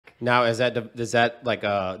Now, is that like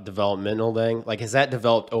a developmental thing? Like, has that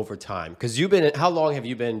developed over time? Because how long have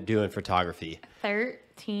you been doing photography?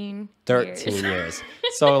 13 years.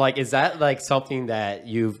 So, like, is that like something that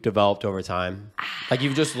you've developed over time? Like,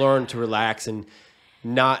 you've just learned to relax and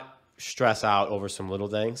not stress out over some little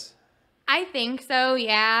things? I think so,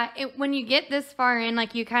 yeah. When you get this far in,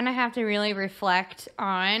 like, you kind of have to really reflect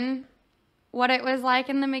on what it was like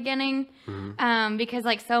in the beginning, because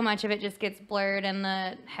like so much of it just gets blurred in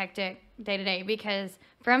the hectic day-to-day, because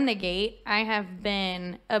from the gate I have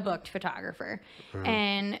been a booked photographer,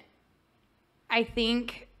 and I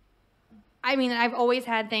mean I've always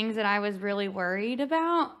had things that I was really worried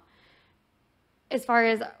about as far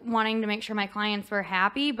as wanting to make sure my clients were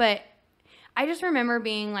happy, but I just remember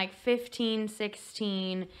being like 15,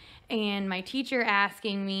 16 and my teacher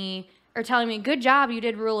asking me or telling me, good job, you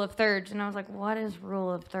did rule of thirds. And I was like, what is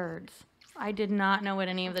rule of thirds? I did not know what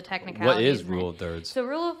any of the technicalities What is meant. rule of thirds? So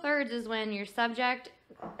rule of thirds is when your subject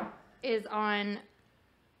is on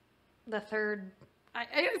the third. I'm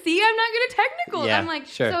not good at technical. Yeah, I'm like,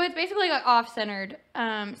 sure. So it's basically like off-centered.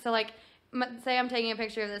 So like, say I'm taking a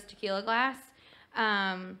picture of this tequila glass.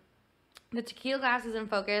 The tequila glass is in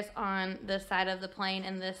focus on this side of the plane,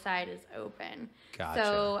 and this side is open. Gotcha.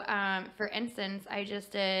 So, for instance, I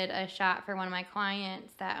just did a shot for one of my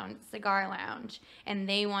clients that owns a cigar lounge, and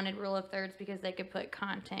they wanted rule of thirds because they could put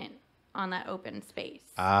content on that open space.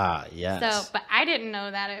 Ah, yes. So, but I didn't know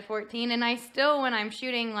that at 14, and I still, when I'm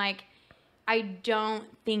shooting, like, I don't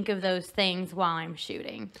think of those things while I'm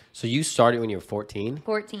shooting. So you started when you were 14?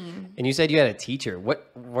 14. And you said you had a teacher.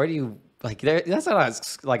 Where do you... Like, that's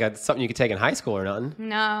not something you could take in high school or nothing.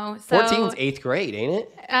 No. So 14's 8th grade, ain't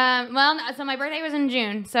it? So my birthday was in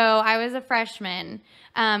June, so I was a freshman.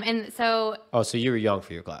 And so... Oh, so you were young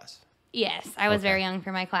for your class. Yes, I was very young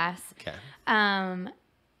for my class. Okay. My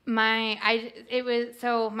mom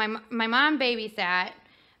babysat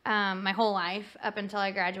my whole life up until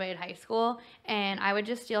I graduated high school, and I would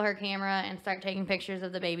just steal her camera and start taking pictures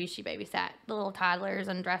of the babies she babysat, the little toddlers,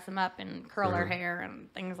 and dress them up and curl her hair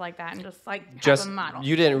and things like that, and just like have a model.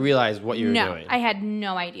 You didn't realize what you were doing. No, I had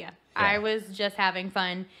no idea. Yeah. I was just having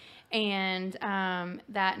fun, and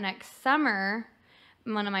that next summer,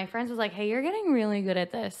 one of my friends was like, "Hey, you're getting really good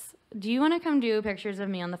at this. Do you want to come do pictures of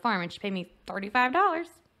me on the farm?" And she paid me $35.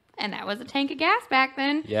 And that was a tank of gas back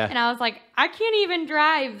then. Yeah. And I was like, I can't even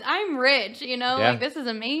drive. I'm rich, Yeah. Like, this is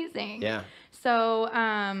amazing. Yeah. So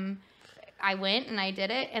I went and I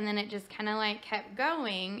did it. And then it just kind of, like, kept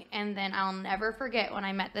going. And then I'll never forget when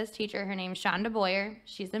I met this teacher. Her name's Shonda Boyer.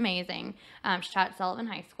 She's amazing. She taught at Sullivan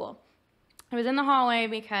High School. I was in the hallway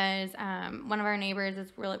because one of our neighbors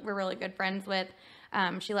we're really good friends with.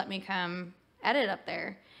 She let me come edit up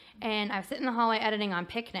there. And I was sitting in the hallway editing on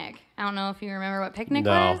Picnic. I don't know if you remember what Picnic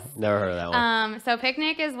was. No, never heard of that one. So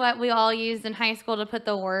Picnic is what we all used in high school to put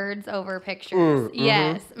the words over pictures.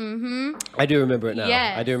 Yes. Mm-hmm. I do remember it now.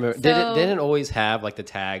 Yes. I do remember. Didn't always have like the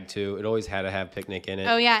tag too? It always had to have Picnic in it.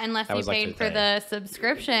 Oh yeah, unless That you was, like, paid the for thing. the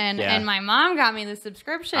subscription. Yeah. And my mom got me the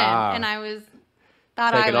subscription, and I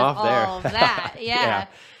thought Taking I was off there. all of that. Yeah.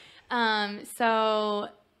 So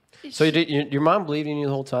your mom believed in you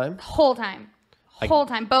the whole time? Whole time. Both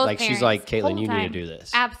parents. She's like, Kaitlin, whole you need to time. do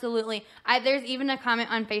this. Absolutely. There's even a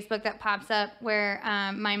comment on Facebook that pops up where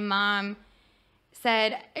my mom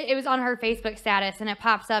said, it was on her Facebook status, and it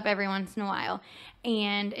pops up every once in a while.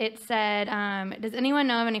 And it said, does anyone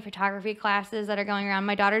know of any photography classes that are going around?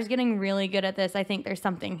 My daughter's getting really good at this. I think there's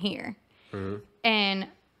something here. Mm-hmm. And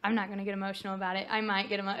I'm not going to get emotional about it. I might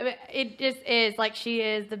get emotional. It just is. Like, she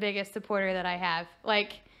is the biggest supporter that I have.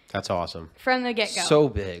 Like, that's awesome. From the get-go. So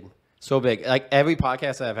big. So big. Like every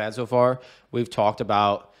podcast that I've had so far, we've talked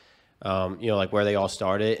about, like where they all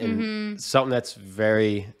started, and something that's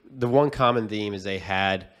the one common theme is they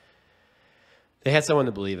had someone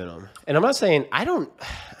to believe in them. And I'm not saying, I don't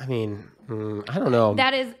know.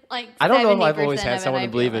 That is like, I don't know if I've always had someone to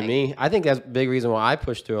believe in me. I think that's a big reason why I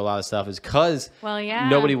pushed through a lot of stuff is because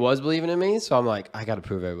nobody was believing in me. So I'm like, I got to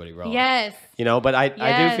prove everybody wrong. Yes. But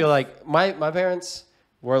I do feel like my parents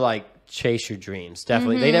were like, chase your dreams.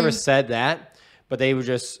 Definitely. They never said that, but they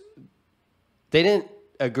didn't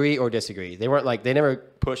agree or disagree. They never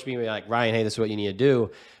pushed me like, Ryan, hey, this is what you need to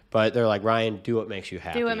do. But they're like, Ryan, do what makes you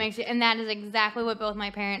happy. Do what makes you, and that is exactly what both my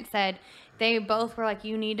parents said. They both were like,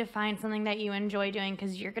 you need to find something that you enjoy doing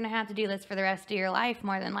because you're going to have to do this for the rest of your life,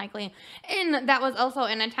 more than likely. And that was also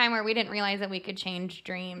in a time where we didn't realize that we could change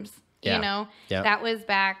dreams. Yeah. You know? Yeah. That was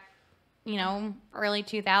back early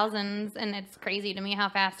 2000s, and it's crazy to me how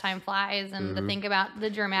fast time flies, and to think about the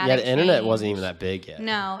dramatic Yeah, the internet change. wasn't even that big yet.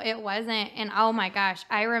 No, it wasn't. And oh my gosh,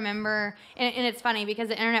 I remember, and it's funny because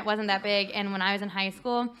the internet wasn't that big, and when I was in high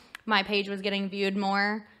school, my page was getting viewed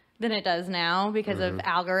more than it does now because of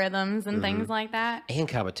algorithms and things like that. And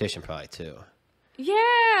competition probably too.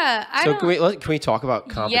 Yeah. So can we talk about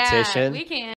competition? Yeah, we can.